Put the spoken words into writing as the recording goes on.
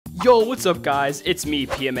Yo, what's up guys? It's me,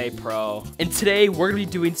 PMA Pro, and today we're gonna be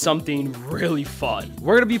doing something really fun.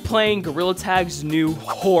 We're gonna be playing Gorilla Tag's new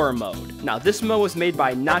horror mode. Now, this mode was made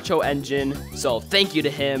by Nacho Engine, so thank you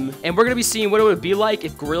to him. And we're gonna be seeing what it would be like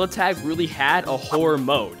if Gorilla Tag really had a horror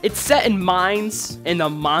mode. It's set in mines, and the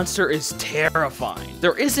monster is terrifying.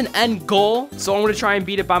 There is an end goal, so I'm gonna try and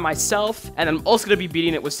beat it by myself, and I'm also gonna be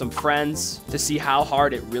beating it with some friends to see how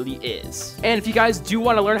hard it really is. And if you guys do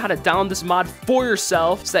want to learn how to download this mod for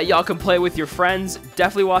yourself so that y'all can play with your friends,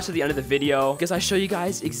 definitely watch to the end of the video because I show you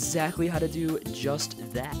guys exactly how to do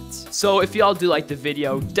just that. So if y'all do like the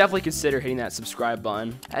video, definitely consider hitting that subscribe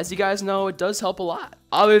button. As you guys know, it does help a lot.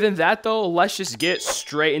 Other than that though, let's just get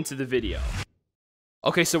straight into the video.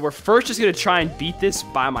 Okay, so we're first just gonna try and beat this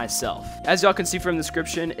by myself. As y'all can see from the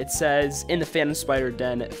description, it says, in the Phantom Spider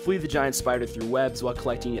Den, flee the giant spider through webs while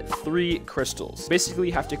collecting 3 crystals. Basically,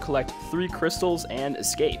 you have to collect 3 crystals and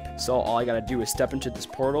escape. So all I gotta do is step into this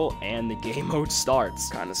portal and the game mode starts.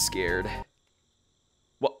 Kinda scared.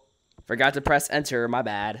 What? Forgot to press enter, my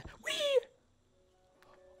bad. Whee!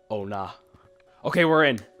 Oh, nah. Okay, we're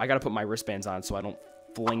in. I gotta put my wristbands on so I don't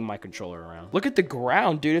fling my controller around. Look at the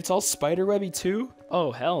ground, dude. It's all spider webby too.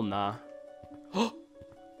 Oh, hell nah.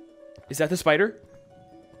 Is that the spider?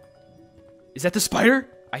 Is that the spider?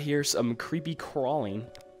 I hear some creepy crawling.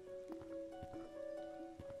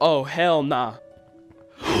 Oh, hell nah.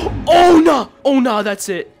 Oh, nah. Oh, nah. That's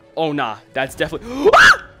it. Oh, nah. That's definitely...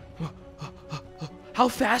 How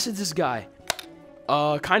fast is this guy?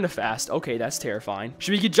 Kind of fast. Okay, that's terrifying.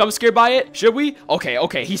 Should we get jump scared by it? Should we?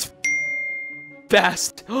 Okay, he's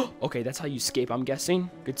fast. Okay, that's how you escape, I'm guessing.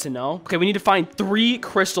 Good to know. Okay, we need to find 3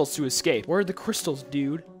 crystals to escape. Where are the crystals,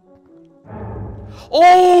 dude?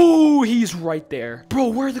 Oh, he's right there. Bro,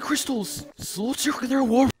 where are the crystals?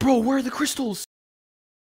 Bro, where are the crystals?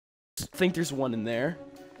 I think there's one in there,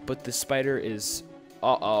 but the spider is...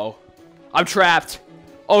 Uh-oh. I'm trapped.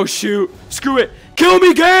 Oh, shoot. Screw it. Kill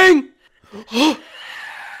me, gang!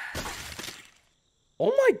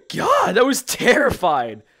 Oh my god, that was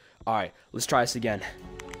terrifying. All right, let's try this again.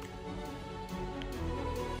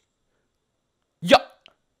 Yup.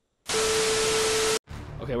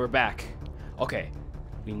 Okay, we're back. Okay,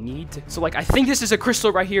 we need to... So, like, I think this is a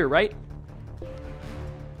crystal right here, right?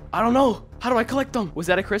 I don't know. How do I collect them? Was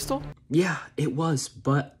that a crystal? Yeah, it was,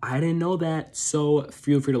 but I didn't know that, so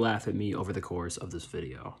feel free to laugh at me over the course of this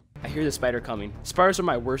video. I hear the spider coming. Spiders are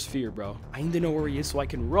my worst fear, bro. I need to know where he is so I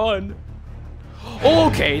can run.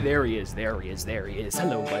 Okay, there he is. Hello,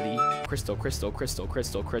 buddy. Crystal. Is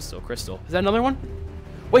that another one?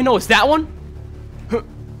 Wait, no, it's that one?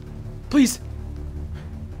 Please.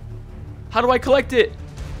 How do I collect it?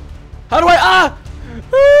 How do I...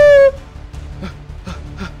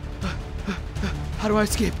 How do I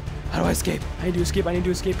escape? I need to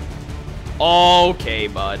escape. Okay,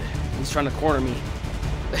 bud. He's trying to corner me.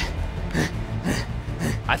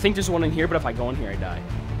 I think there's one in here, but if I go in here, I die.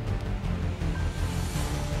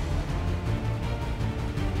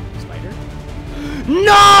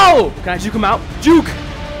 No! Can I juke him out? Juke!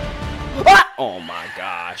 Ah! Oh my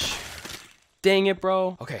gosh. Dang it,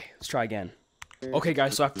 bro. Okay, let's try again. Okay,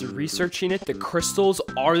 guys, so after researching it, the crystals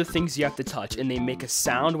are the things you have to touch, and they make a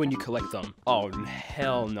sound when you collect them. Oh,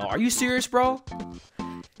 hell no. Are you serious, bro?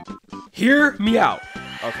 Hear me out.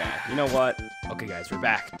 Okay, you know what? Okay, guys, we're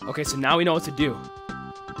back. Okay, so now we know what to do.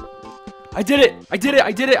 I did it!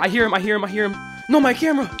 I hear him. No, my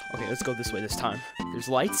camera! Okay, let's go this way this time. There's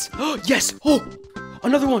lights. Oh, yes! Oh!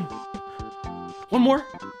 Another one! One more?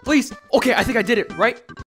 Please! Okay, I think I did it, right?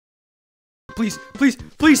 Please!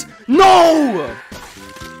 No!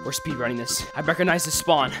 We're speedrunning this. I recognize the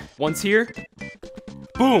spawn. One's here.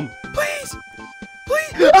 Boom! Please!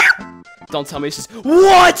 Ah! Don't tell me it's just...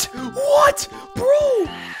 What? Bro!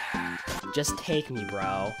 Just take me,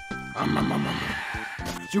 bro.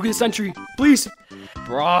 You get a sentry, please.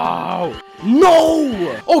 Bro!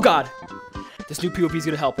 No! Oh god! This new PvP is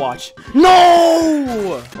gonna help, watch.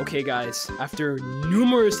 No! Okay, guys, after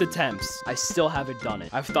numerous attempts, I still haven't done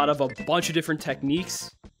it. I've thought of a bunch of different techniques,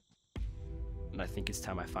 and I think it's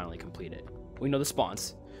time I finally complete it. We know the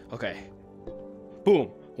spawns. Okay. Boom.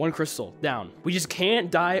 1 crystal, down. We just can't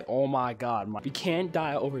die. Oh my god. We can't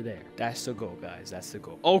die over there. That's the goal, guys. That's the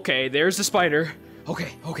goal. Okay, there's the spider.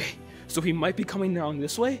 Okay. So he might be coming down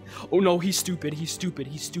this way. Oh no, he's stupid. He's Are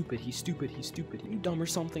you dumb or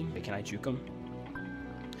something? Wait, can I juke him?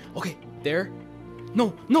 Okay, there.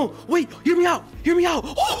 No, wait, hear me out.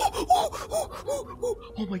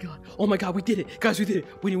 Oh my god, we did it. Guys, we did it.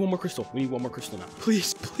 We need 1 more crystal. Now.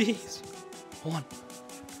 Please. Hold on.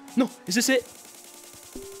 No, is this it?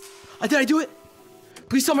 Did I do it?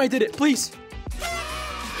 Please tell me I did it, please.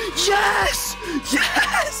 Yes!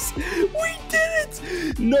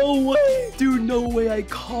 No way. Dude, no way. I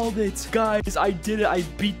called it. Guys, I did it. I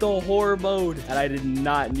beat the horror mode. And I did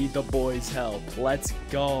not need the boys' help. Let's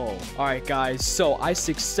go. All right, guys. So I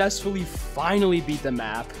successfully finally beat the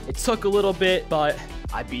map. It took a little bit, but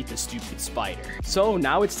I beat the stupid spider. So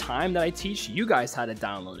now it's time that I teach you guys how to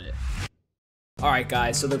download it. Alright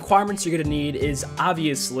guys, so the requirements you're going to need is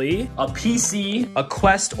obviously a PC, a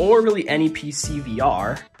Quest, or really any PC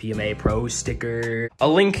VR, PMA Pro sticker, a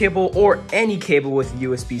link cable, or any cable with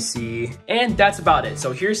USB-C, and that's about it.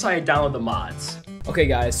 So here's how you download the mods. Okay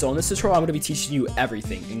guys, so in this tutorial I'm going to be teaching you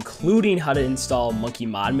everything, including how to install Monkey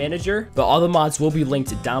Mod Manager, but all the mods will be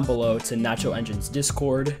linked down below to Nacho Engine's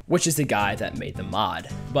Discord, which is the guy that made the mod.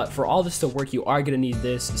 But for all this to work, you are going to need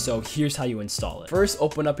this, so here's how you install it. First,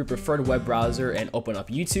 open up your preferred web browser and open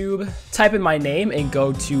up YouTube, type in my name and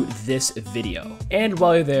go to this video. And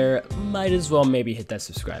while you're there, might as well maybe hit that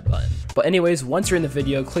subscribe button. But anyways, once you're in the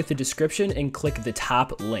video, click the description and click the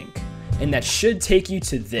top link. And that should take you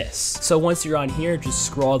to this. So once you're on here, just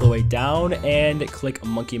scroll all the way down and click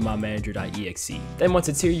monkeymodmanager.exe. Then once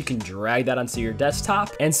it's here, you can drag that onto your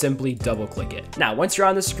desktop and simply double click it. Now, once you're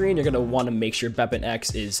on the screen, you're gonna wanna make sure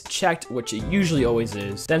BepInEx is checked, which it usually always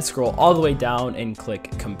is. Then scroll all the way down and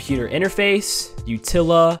click Computer Interface,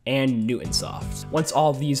 Utila, and Newtonsoft. Once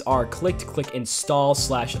all these are clicked, click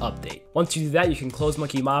Install/Update. Once you do that, you can close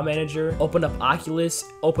Monkey Mod Manager, open up Oculus,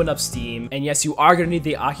 open up Steam, and yes, you are gonna need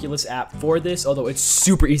the Oculus app for this, although it's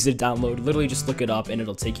super easy to download. Literally just look it up and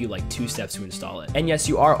it'll take you like 2 steps to install it. And yes,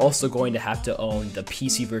 you are also going to have to own the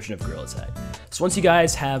PC version of Gorilla Tag. So once you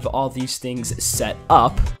guys have all these things set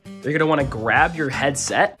up, you're gonna wanna grab your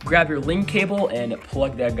headset, grab your link cable and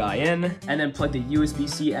plug that guy in, and then plug the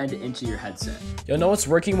USB-C end into your headset. You'll know it's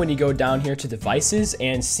working when you go down here to devices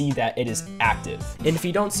and see that it is active. And if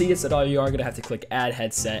you don't see this at all, you are gonna have to click add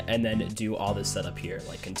headset and then do all this setup here,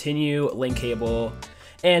 like continue, link cable,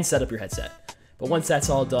 and set up your headset. But once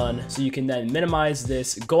that's all done, so you can then minimize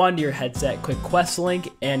this, go onto your headset, click Quest link,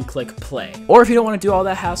 and click play. Or if you don't want to do all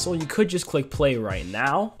that hassle, you could just click play right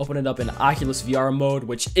now, open it up in Oculus VR mode,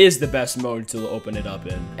 which is the best mode to open it up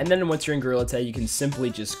in. And then once you're in Gorilla Tag, you can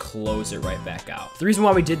simply just close it right back out. The reason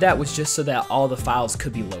why we did that was just so that all the files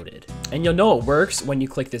could be loaded. And you'll know it works when you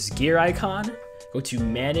click this gear icon, go to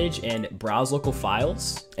manage and browse local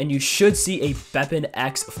files, and you should see a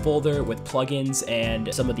BepInEx folder with plugins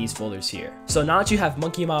and some of these folders here. So now that you have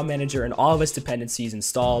Monkey Mod Manager and all of its dependencies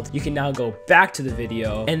installed, you can now go back to the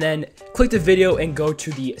video and then click the video and go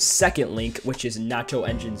to the second link, which is Nacho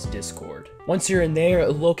Engine's Discord. Once you're in there,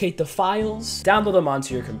 locate the files, download them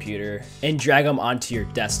onto your computer, and drag them onto your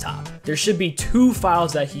desktop. There should be 2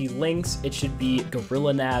 files that he links. It should be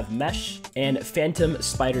Gorilla Nav Mesh and Phantom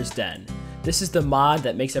Spider's Den. This is the mod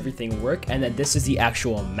that makes everything work, and then this is the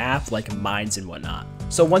actual map, like mines and whatnot.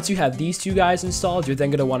 So once you have these 2 guys installed, you're then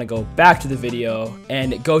going to want to go back to the video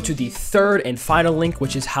and go to the third and final link,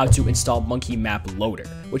 which is how to install Monkey Map Loader,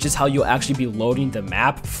 which is how you'll actually be loading the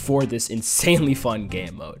map for this insanely fun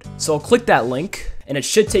game mode. So click that link, and it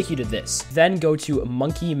should take you to this. Then go to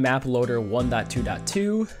Monkey Map Loader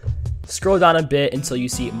 1.2.2. Scroll down a bit until you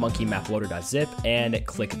see monkeymaploader.zip and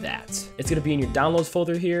click that. It's going to be in your downloads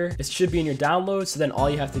folder here. It should be in your downloads, so then all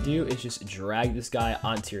you have to do is just drag this guy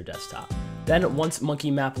onto your desktop. Then once Monkey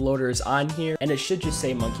Map Loader is on here, and it should just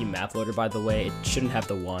say Monkey Map Loader, by the way, it shouldn't have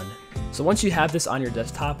the 1. So once you have this on your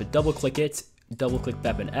desktop, double click it, double click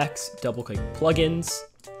BepInEx, double click plugins,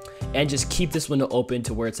 and just keep this window open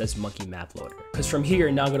to where it says Monkey Map Loader. Because from here,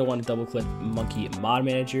 you're now going to want to double click Monkey Mod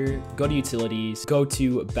Manager, go to Utilities, go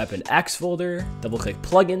to BepInEx folder, double click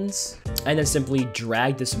Plugins, and then simply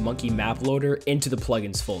drag this Monkey Map Loader into the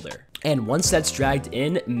Plugins folder. And once that's dragged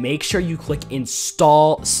in, make sure you click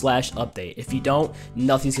Install/Update. If you don't,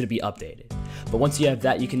 nothing's going to be updated. But once you have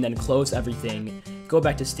that, you can then close everything, go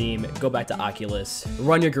back to Steam, go back to Oculus,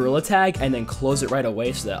 run your Gorilla Tag, and then close it right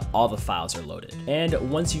away so that all the files are loaded. And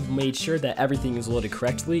once you've made sure that everything is loaded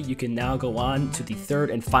correctly, you can now go on to the third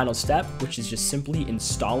and final step, which is just simply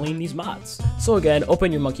installing these mods. So again,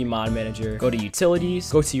 open your Monkey Mod Manager, go to Utilities,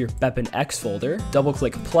 go to your BepInEx folder, double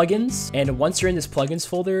click Plugins, and once you're in this Plugins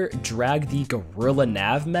folder, drag the Gorilla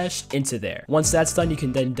Nav Mesh into there. Once that's done, you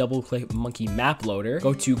can then double click Monkey Map Loader,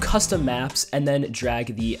 go to Custom Maps, and then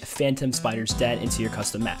drag the Phantom Spider's Den into your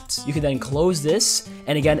custom maps. You can then close this,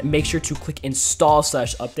 and again, make sure to click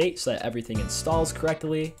Install/Update so that everything installs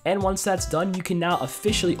correctly. And once that's done, you can now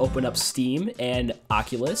officially open up Steam and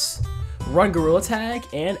Oculus, run Gorilla Tag,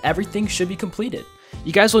 and everything should be completed.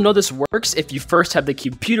 You guys will know this works if you first have the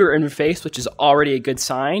computer interface, which is already a good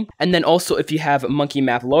sign, and then also if you have Monkey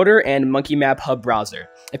Map Loader and Monkey Map Hub Browser.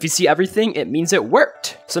 If you see everything, it means it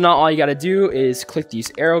worked. So now all you gotta do is click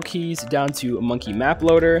these arrow keys down to Monkey Map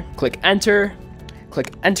Loader, click enter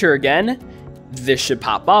again. This should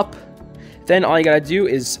pop up. Then all you gotta do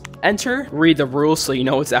is enter, read the rules so you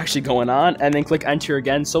know what's actually going on, and then click enter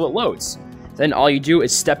again so it loads. Then all you do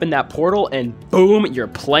is step in that portal and boom, you're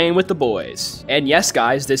playing with the boys. And yes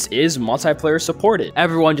guys, this is multiplayer supported.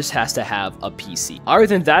 Everyone just has to have a PC. Other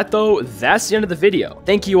than that though, that's the end of the video.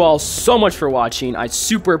 Thank you all so much for watching. I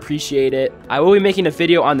super appreciate it. I will be making a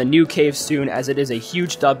video on the new cave soon as it is a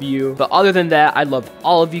huge W. But other than that, I love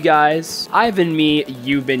all of you guys. I've been me,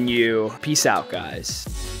 you've been you. Peace out guys.